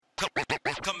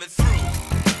Coming through.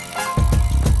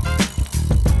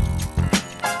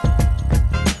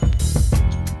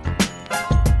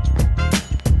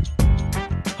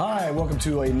 Hi, welcome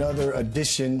to another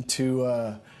edition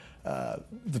to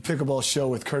the Pickleball Show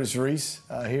with Curtis Reese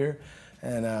here,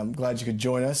 and I'm glad you could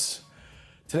join us.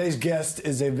 Today's guest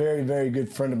is a very, very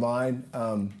good friend of mine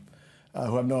who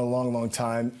I've known a long, long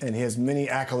time, and he has many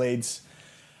accolades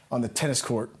on the tennis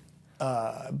court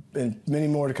and many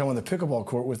more to come on the pickleball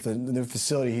court with the new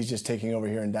facility he's just taking over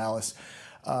here in Dallas.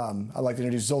 I'd like to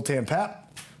introduce Zoltan Papp.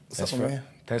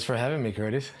 Thanks for having me,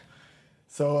 Curtis.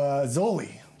 So,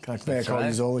 Zoli. May I call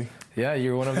you Zoli? Yeah,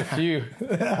 you're one of the few.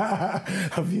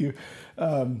 Of you.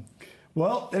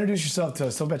 Well, introduce yourself to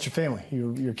us. Tell about your family,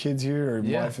 your kids here, or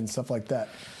wife, and stuff like that.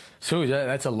 So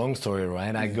that's a long story,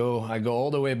 right? I go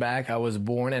all the way back. I was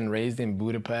born and raised in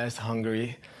Budapest,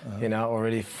 Hungary.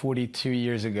 Already 42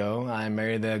 years ago. I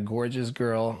married a gorgeous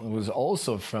girl who was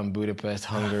also from Budapest,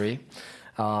 Hungary.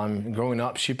 Growing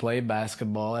up, she played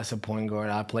basketball as a point guard.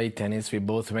 I played tennis. We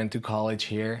both went to college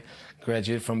here.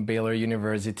 Graduated from Baylor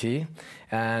University,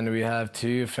 and we have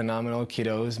two phenomenal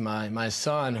kiddos. My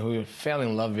son, who fell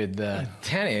in love with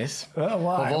tennis, of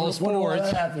all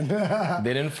sports,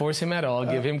 didn't force him at all.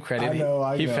 Give him credit.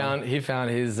 He found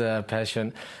his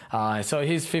passion. So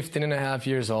he's 15 and a half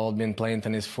years old. Been playing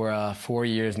tennis for 4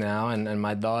 years now, and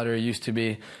my daughter used to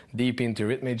be deep into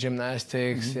rhythmic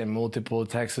gymnastics and multiple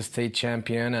Texas state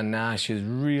champion, and now she's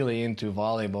really into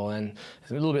volleyball, and it's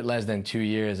a little bit less than 2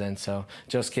 years, and so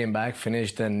just came back,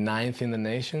 finished the 9th in the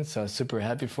nation, so super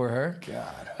happy for her. God.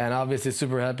 And obviously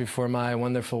super happy for my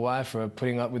wonderful wife for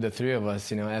putting up with the three of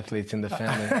us, athletes in the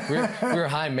family. We're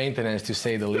high maintenance, to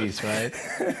say the least, right?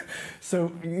 So,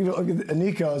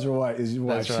 Anika is your wife.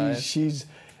 That's right.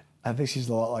 I think she's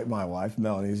a lot like my wife,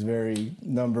 Melanie. She's very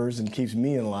numbers and keeps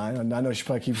me in line. I know she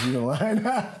probably keeps you in line.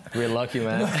 We're lucky,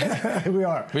 man. We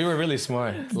are. We were really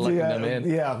smart. Lucky them in.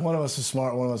 Yeah, one of us was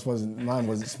smart. One of us wasn't. Mine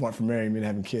wasn't smart for marrying me and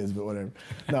having kids, but whatever.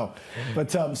 No, but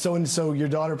so your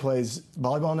daughter plays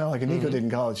volleyball now, like Anika did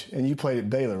in college, and you played at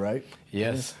Baylor, right?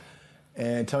 Yes.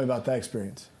 And tell me about that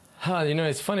experience.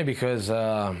 It's funny because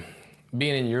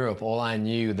being in Europe, all I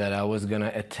knew that I was going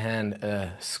to attend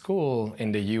a school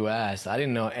in the U.S. I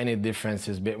didn't know any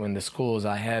differences between the schools.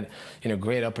 I had,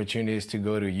 great opportunities to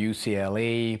go to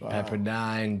UCLA,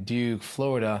 Pepperdine, Duke,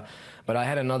 Florida. But I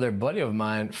had another buddy of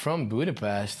mine from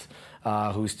Budapest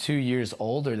who's 2 years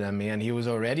older than me, and he was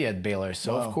already at Baylor.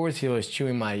 So, of course, he was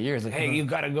chewing my ears, like, hey, you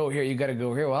got to go here, you got to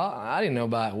go here. Well, I didn't know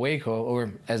about Waco,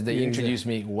 or as they introduced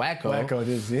me, Wacko. Wacko, it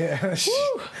is, yeah.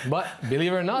 But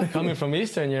believe it or not, coming from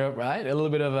Eastern Europe, right, a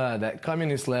little bit of that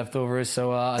communist leftover.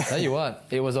 So I'll tell you what,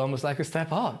 it was almost like a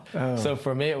step up. So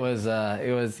for me, it was,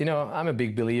 I'm a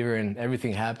big believer in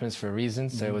everything happens for a reason.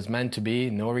 So it was meant to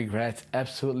be, no regrets,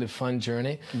 absolutely fun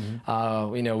journey.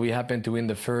 We happened to win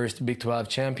the first Big 12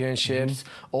 championship.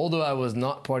 Although I was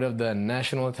not part of the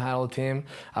national title team,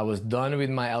 I was done with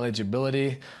my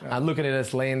eligibility. I look at it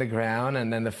as laying the ground,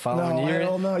 and then the following year,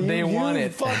 they won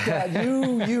it. Fuck that.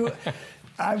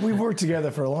 We worked together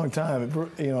for a long time at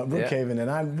Brookhaven,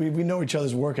 and we know each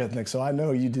other's work ethic, so I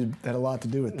know you had a lot to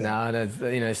do with that. No, that's,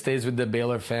 it stays with the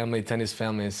Baylor family, tennis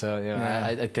family. So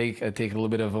I take a little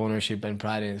bit of ownership and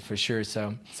pride in it for sure.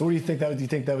 So what do you think that? Do you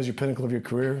think that was your pinnacle of your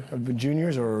career, of the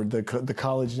juniors, or the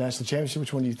college national championship?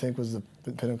 Which one do you think was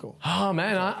the pinnacle? Oh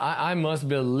man, I must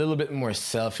be a little bit more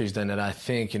selfish than that. I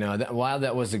think while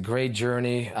that was a great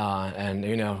journey,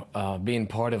 and being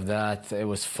part of that, it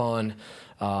was fun.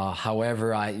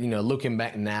 However, looking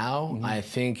back now, I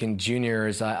think in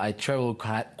juniors, I traveled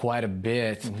quite a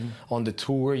bit on the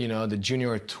tour, the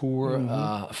junior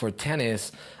tour for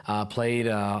tennis. Played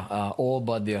all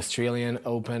but the Australian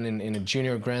Open in a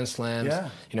junior Grand Slams.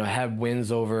 Yeah. Have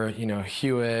wins over,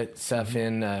 Hewitt,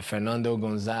 Seffin, Fernando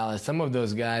Gonzalez, some of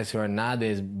those guys who are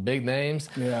nowadays big names.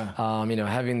 Yeah.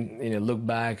 Having, look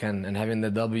back and having the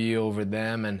W over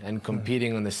them and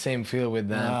competing on the same field with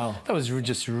them. Wow. That was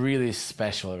just really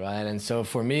special, right? And so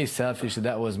for me, selfishly,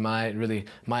 that was my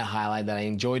highlight that I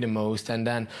enjoyed the most. And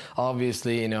then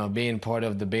obviously, being part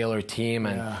of the Baylor team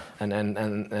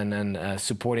and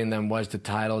supporting them was the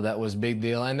title. That was a big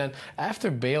deal. And then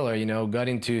after Baylor, got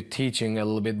into teaching a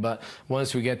little bit. But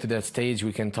once we get to that stage,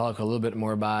 we can talk a little bit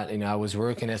more about, I was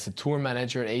working as a tour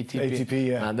manager at ATP. ATP,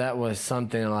 yeah. That was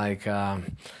something like a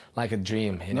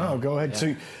dream. No, go ahead.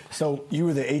 Yeah. So you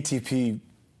were the ATP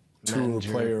tour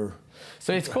player.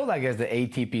 So it's called, I guess, the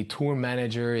ATP Tour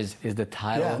Manager is the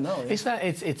title. Yeah, no, yeah. It's not.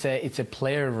 It's a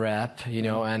player rep,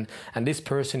 and this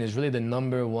person is really the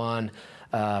number one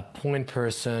point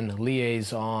person,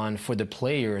 liaison for the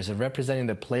players, representing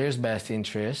the players' best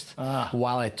interest.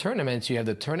 While at tournaments, you have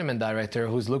the tournament director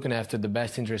who's looking after the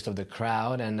best interest of the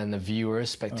crowd and then the viewers,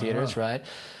 spectators, right?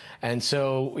 And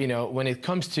so, you know, when it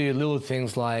comes to little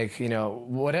things like, you know,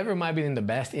 whatever might be in the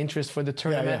best interest for the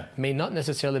tournament may not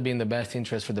necessarily be in the best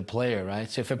interest for the player, right?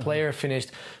 So if a player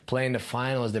finished playing the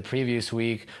finals the previous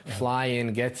week, fly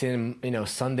in, gets in, you know,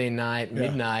 Sunday night,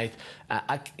 midnight,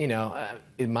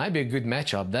 it might be a good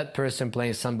matchup. That person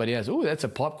playing somebody else, ooh, that's a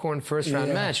popcorn first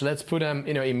round match. Let's put them,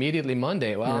 you know, immediately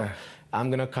Monday. Well, I'm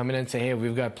going to come in and say, hey,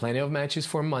 we've got plenty of matches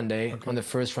for Monday on the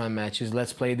first round matches.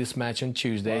 Let's play this match on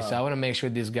Tuesday. So I want to make sure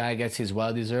this guy gets his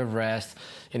well-deserved rest,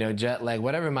 you know, jet lag,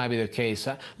 whatever might be the case.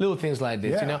 Little things like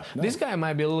this, you know. This guy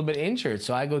might be a little bit injured.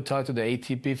 So I go talk to the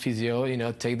ATP physio, you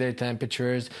know, take their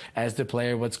temperatures, ask the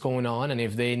player what's going on. And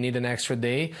if they need an extra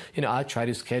day, you know, I'll try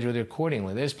to schedule it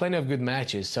accordingly. There's plenty of good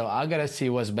matches. So I got to see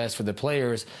what's best for the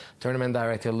players. Tournament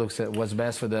director looks at what's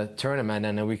best for the tournament,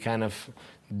 and then we kind of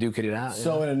duke it out.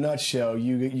 So in a nutshell,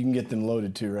 you can get them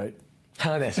loaded too, right?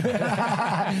 Oh, that's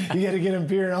right. You got to get them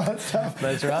beer and all that stuff.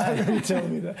 That's right. You told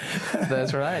me that.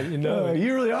 That's right. You know,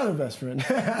 you really are the best friend.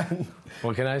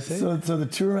 What can I say? So the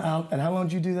tour out, and how long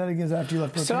did you do that again after you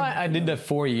left? So I did that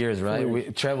 4 years, right? 4 years.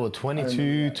 We traveled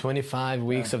 22, 25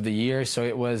 weeks of the year, so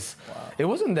it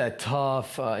wasn't that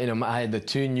tough. You know, I had the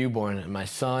 2 newborn, my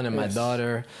son and my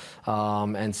daughter.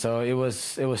 And so it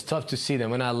was tough to see them.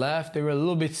 When I left, they were a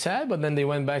little bit sad, but then they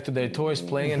went back to their toys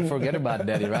playing and forget about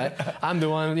daddy, right? I'm the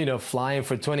one, you know, flying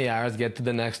for 20 hours, get to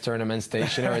the next tournament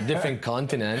station or a different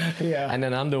continent, and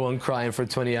then I'm the one crying for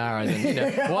 20 hours. And, you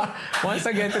know, once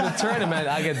I get to the tournament,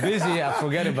 I get busy, I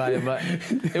forget about it. But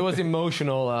it was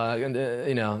emotional,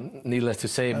 you know, needless to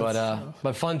say,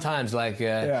 but fun times. Like,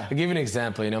 I'll give you an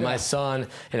example. You know, my son,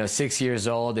 you know, 6 years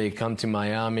old, they come to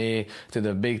Miami to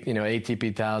the big, you know, ATP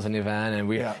 1000 event,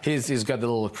 and he's got the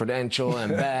little credential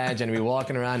and badge, and we're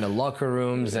walking around the locker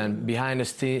rooms and behind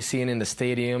the scene in the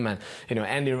stadium, and you know,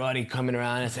 Andy Roddick coming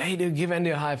around and say, hey dude, give Andy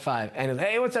a high five. And he's like,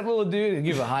 hey, what's up, little dude?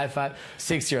 Give a high five.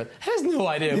 6-year-old has no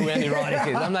idea who Andy Roddick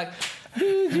is. I'm like,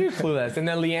 dude, you're clueless. And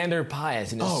then Leander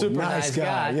Paes, you know, super nice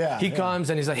guy. He comes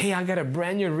and he's like, hey, I got a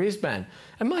brand new wristband.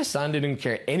 And my son didn't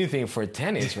care anything for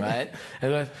tennis, right?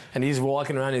 And he's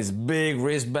walking around his big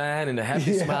wristband and a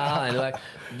happy smile, and like,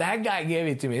 that guy gave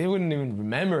it to me. He wouldn't even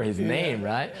remember his name,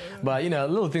 right? But, you know,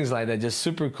 little things like that, just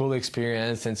super cool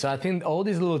experience. And so I think all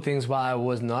these little things, while I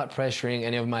was not pressuring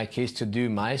any of my kids to do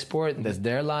my sport, that's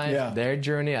their life, their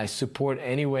journey, I support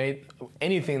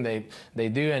anything they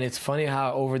do. And it's funny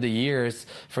how over the years,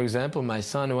 for example, my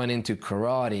son went into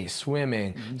karate,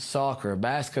 swimming, soccer,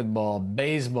 basketball,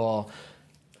 baseball,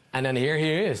 and then here he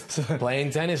is,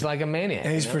 playing tennis like a maniac.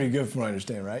 And he's pretty good from what I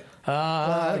understand, right?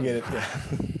 I get it,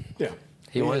 yeah.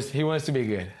 He wants to be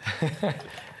good.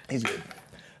 He's good.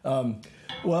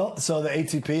 Well, so the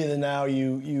ATP, and then now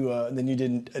you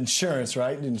did insurance,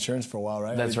 right? You did insurance for a while,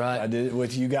 right? That's right. I did.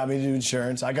 You got me to do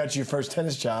insurance. I got you your first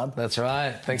tennis job. That's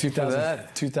right. Thank you for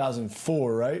that.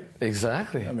 2004, right?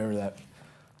 Exactly. I remember that.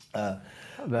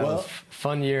 That was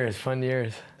fun years.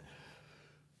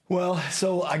 Well,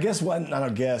 so I guess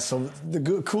So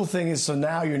the cool thing is, so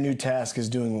now your new task is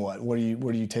doing what? What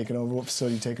are you taking over? What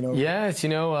facility are you taking over? Yes, you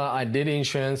know, I did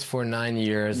insurance for 9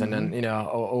 years, and then, you know,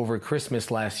 over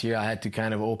Christmas last year, I had to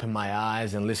kind of open my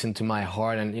eyes and listen to my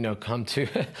heart, and, you know, come to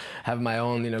have my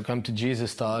own, you know, come to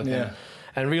Jesus talk.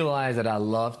 And realize that I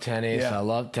love tennis. I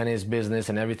love tennis business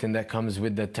and everything that comes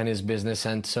with the tennis business.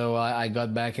 And so I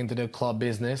got back into the club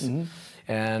business.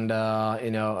 And,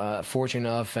 you know, fortunate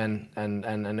enough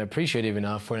and appreciative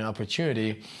enough for an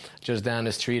opportunity just down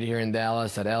the street here in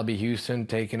Dallas at LB Houston,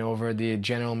 taking over the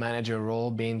general manager role,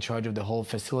 being in charge of the whole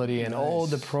facility and all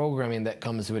the programming that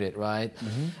comes with it, right?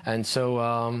 And so,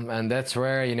 and that's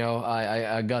where, you know,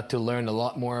 I got to learn a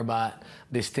lot more about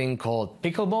this thing called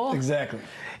pickleball. Exactly.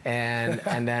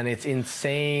 And then it's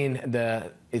insane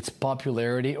its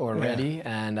popularity already,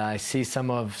 and I see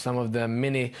some of the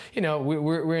mini. You know,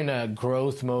 we're in a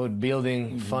growth mode,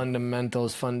 building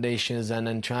fundamentals, foundations, and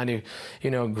then trying to, you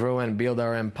know, grow and build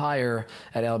our empire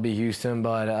at LB Houston.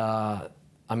 But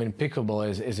I mean, pickleball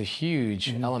is a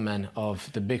huge element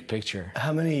of the big picture.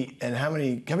 How many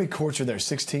courts are there?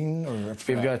 16 or?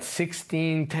 We've got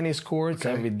 16 tennis courts,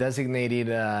 and we designated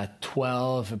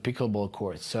 12 pickleball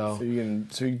courts. So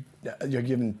you're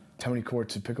giving how many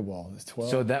courts of pickleball? It's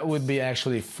 12. So that would be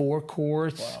actually 4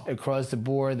 courts across the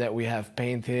board that we have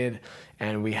painted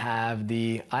and we have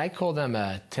I call them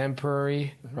a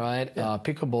temporary, right,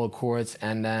 pickleball courts,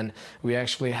 and then we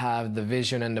actually have the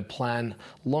vision and the plan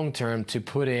long term to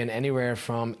put in anywhere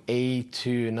from 8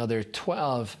 to another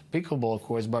 12 pickleball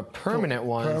courts, but permanent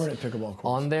ones. Permanent pickleball courts.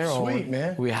 On their own. Sweet,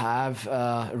 man. We have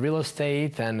real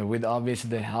estate, and with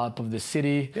obviously the help of the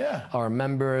city, our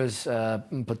members,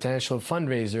 potential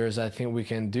fundraisers, I think we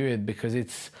can do it, because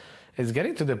it's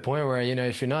getting to the point where,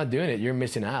 if you're not doing it, you're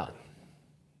missing out.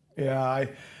 Yeah,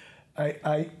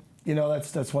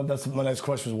 that's my next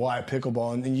question was why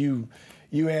pickleball, and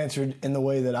you answered in the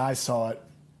way that I saw it.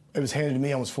 It was handed to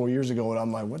me almost 4 years ago, and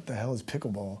I'm like, what the hell is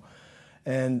pickleball?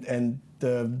 And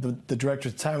the director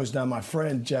at the time was now my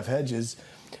friend Jeff Hedges,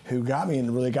 who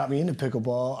really got me into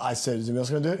pickleball. I said, is anybody else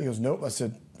going to do it? He goes, nope. I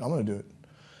said, I'm going to do it.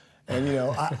 And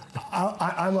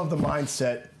I'm of the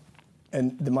mindset,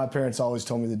 and my parents always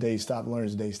told me the day you stop learning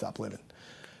is the day you stop living.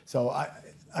 So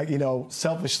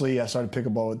selfishly, I started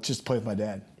pickleball just to play with my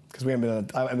dad, because I haven't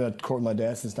been on court with my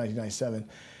dad since 1997.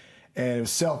 And it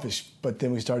was selfish, but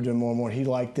then we started doing more and more. He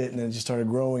liked it, and then it just started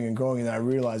growing and growing. And I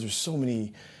realized there's so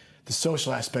many, the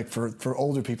social aspect for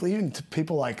older people, even to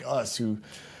people like us who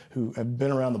have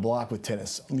been around the block with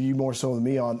tennis. You more so than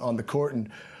me on the court and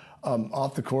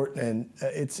off the court. And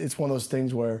it's one of those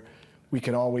things where we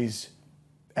can always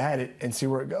add it and see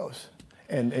where it goes.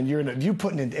 And if you're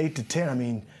putting in 8 to 10, I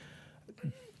mean,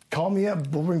 call me up.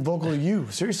 We'll bring Vocal to you.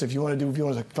 Seriously, if you want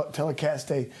to telecast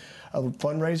a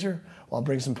fundraiser, I'll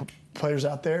bring some players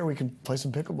out there. We can play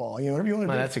some pickleball. Whatever you want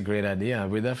to do. That's a great idea.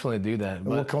 We definitely do that.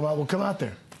 We'll come out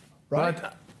there, right?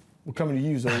 We're coming to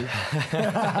you, Zoe.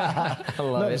 I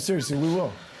love it. Seriously, we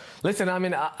will. Listen, I'm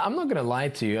not going to lie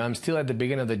to you. I'm still at the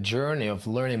beginning of the journey of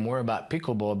learning more about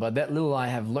pickleball, but that little I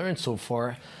have learned so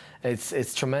far,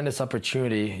 it's tremendous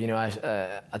opportunity. I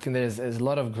think there's a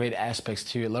lot of great aspects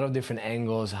to it, a lot of different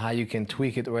angles, how you can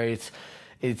tweak it where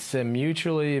it's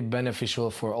mutually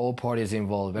beneficial for all parties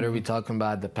involved, whether we're talking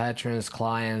about the patrons,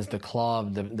 clients, the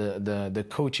club, the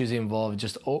coaches involved.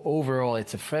 Just overall,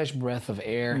 it's a fresh breath of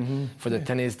air for the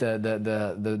tennis,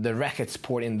 the racket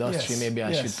sport industry. Maybe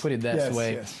I should put it that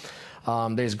way. Yes.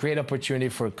 There's great opportunity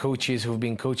for coaches who've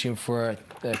been coaching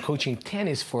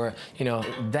tennis for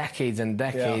decades and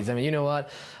decades. I mean, you know what?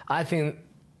 I think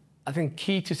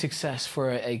key to success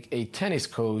for a tennis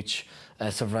coach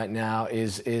as of right now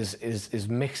is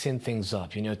mixing things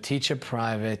up. Teach a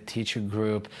private, teach a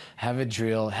group, have a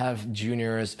drill, have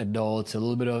juniors, adults, a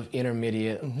little bit of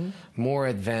intermediate, more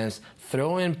advanced.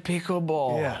 Throw in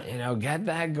pickleball. Get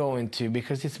that going too,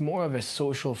 because it's more of a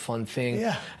social fun thing.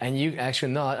 Yeah. And you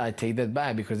actually I take that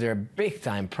back, because there are big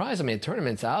time prizes. I mean,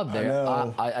 tournaments out there.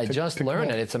 I just learned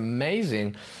it. It's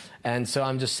amazing. And so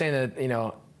I'm just saying that,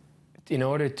 in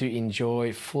order to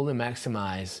enjoy, fully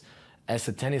maximize as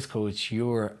a tennis coach,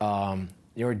 your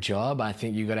job, I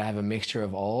think you got to have a mixture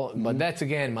of all. But that's,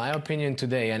 again, my opinion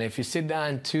today. And if you sit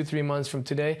down 2-3 months from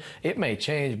today, it may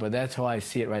change, but that's how I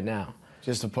see it right now.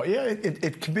 Just a point. Yeah,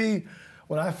 it could be.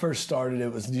 When I first started,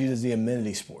 it was viewed as the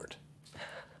amenity sport.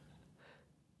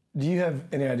 Do you have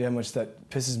any idea how much that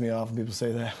pisses me off when people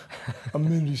say that?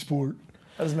 Amenity sport.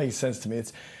 That doesn't make sense to me.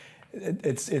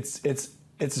 It's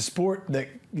a sport that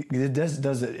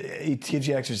it gives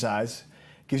you exercise,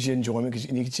 gives you enjoyment, because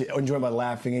you get enjoy by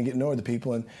laughing and getting to know other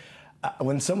people. And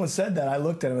when someone said that, I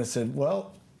looked at him and said,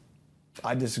 well,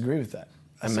 I disagree with that.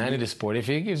 Amenity sport. If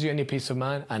it gives you any peace of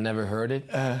mind, I never heard it.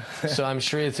 So I'm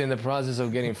sure it's in the process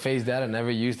of getting phased out and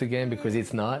never used again, because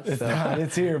it's not. It's not.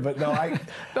 It's here. But no,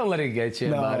 don't let it get you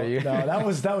and bother you. No, that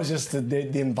was just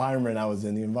the environment I was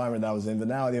in. The environment I was in. But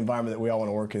now the environment that we all want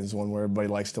to work in is one where everybody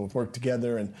likes to work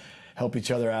together and help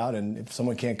each other out. And if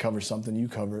someone can't cover something, you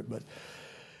cover it. But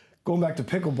going back to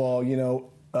pickleball,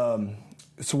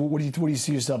 so what do you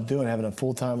see yourself doing? Having a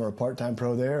full-time or a part-time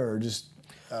pro there, or just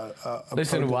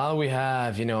Listen, while we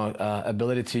have,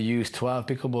 ability to use 12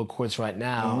 pickleball courts right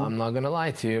now, I'm not going to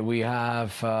lie to you, we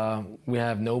have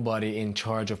nobody in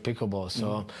charge of pickleball.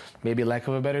 So maybe lack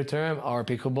of a better term, our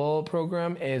pickleball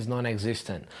program is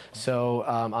non-existent. So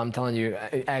I'm telling you,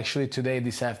 actually today,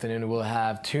 this afternoon, we'll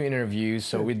have 2 interviews.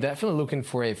 So we're definitely looking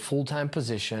for a full-time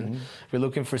position. We're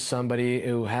looking for somebody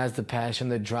who has the passion,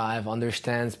 the drive,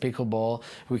 understands pickleball.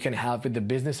 We can help with the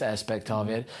business aspect of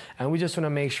it. And we just want to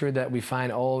make sure that we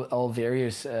find all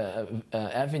various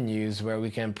avenues where we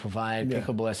can provide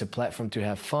pickleball as a platform to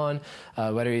have fun,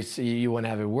 whether it's you want to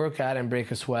have a workout and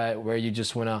break a sweat, where you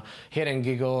just want to hit and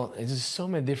giggle. There's just so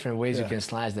many different ways you can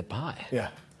slice the pie.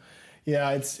 And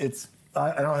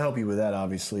I'll help you with that,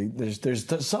 obviously.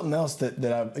 There's something else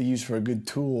that I use for a good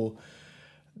tool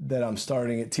that I'm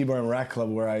starting at T-Bar and Rack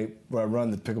Club, where I run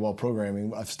the pickleball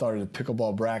programming. I've started at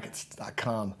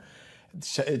pickleballbrackets.com.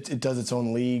 It does its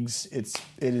own leagues. It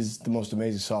is the most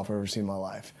amazing software I've ever seen in my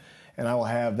life. And I will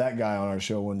have that guy on our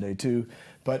show one day too.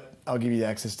 But I'll give you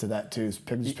access to that too. It's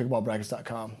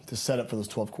pickleballbrackets.com to set up for those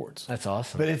 12 courts. That's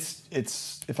awesome. But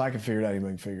it's if I can figure it out,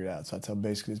 anybody can figure it out. So that's how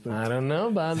basic it is. But I don't know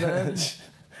about that.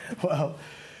 Well,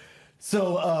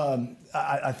 so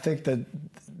I think that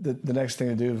the next thing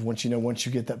to do is once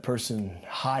you get that person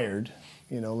hired,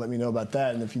 let me know about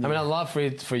that. And if you, I'd love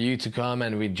for you to come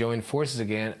and we join forces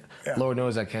again. Yeah. Lord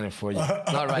knows I can't afford you.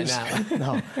 Not right now.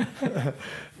 No.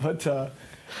 But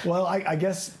well, I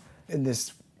guess in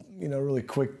this really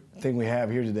quick thing we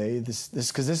have here today, this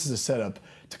because this is a setup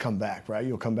to come back, right?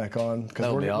 You'll come back on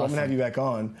because we're going to have you back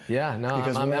on. Yeah, no,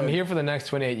 I'm here for the next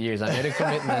 28 years. I made a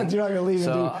commitment. You're not going to leave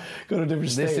and go to a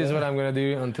different state. This is what I'm going to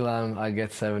do until I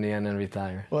get 70 and then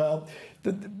retire. Well,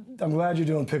 I'm glad you're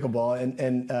doing pickleball,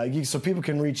 and so people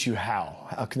can reach you how?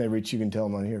 How can they reach you? You can tell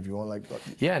them on here if you want.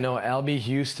 Yeah, no, LB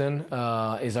Houston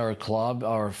is our club.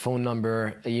 Our phone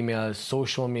number, email,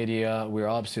 social media. We're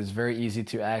up, so it's very easy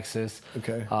to access.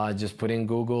 Okay. Just put in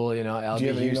Google, LB Houston. Do you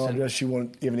have an email address?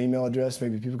 You have an email address?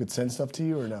 Maybe people could send stuff to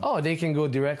you or no? Oh, they can go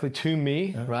directly to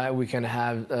me, right? We can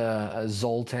have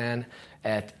Zoltan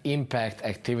at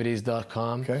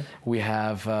impactactivities.com. Okay. We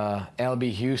have LB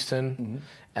Houston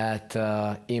at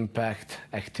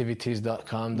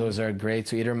impactactivities.com. Those are great.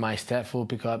 So either my staff will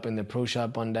pick up in the pro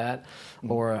shop on that,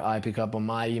 or I pick up on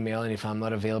my email, and if I'm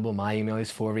not available, my email is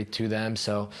forwarded to them.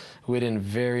 So within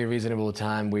very reasonable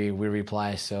time, we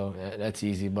reply. So that's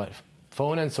easy. But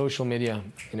phone and social media,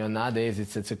 nowadays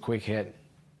it's a quick hit.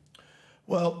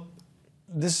 Well,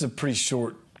 this is a pretty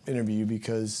short interview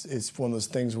because it's one of those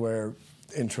things where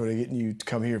intro to getting you to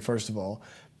come here first of all,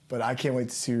 but I can't wait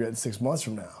to see you in 6 months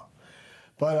from now.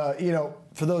 But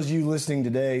for those of you listening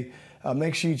today,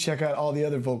 make sure you check out all the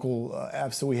other vocal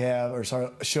apps that we have, or sorry,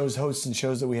 hosts and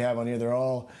shows that we have on here. They're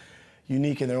all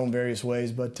unique in their own various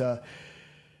ways. But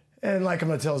and like I'm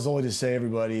going to tell Zoli to say,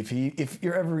 everybody, if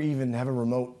you're ever even have a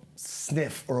remote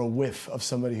sniff or a whiff of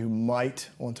somebody who might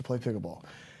want to play pickleball,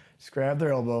 just grab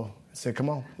their elbow and say, "Come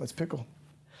on, let's pickle."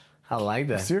 I like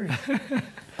that. Serious.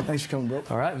 Thanks for coming, bro.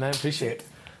 All right, man. Appreciate it.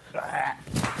 All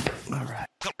right.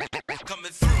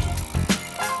 Coming through.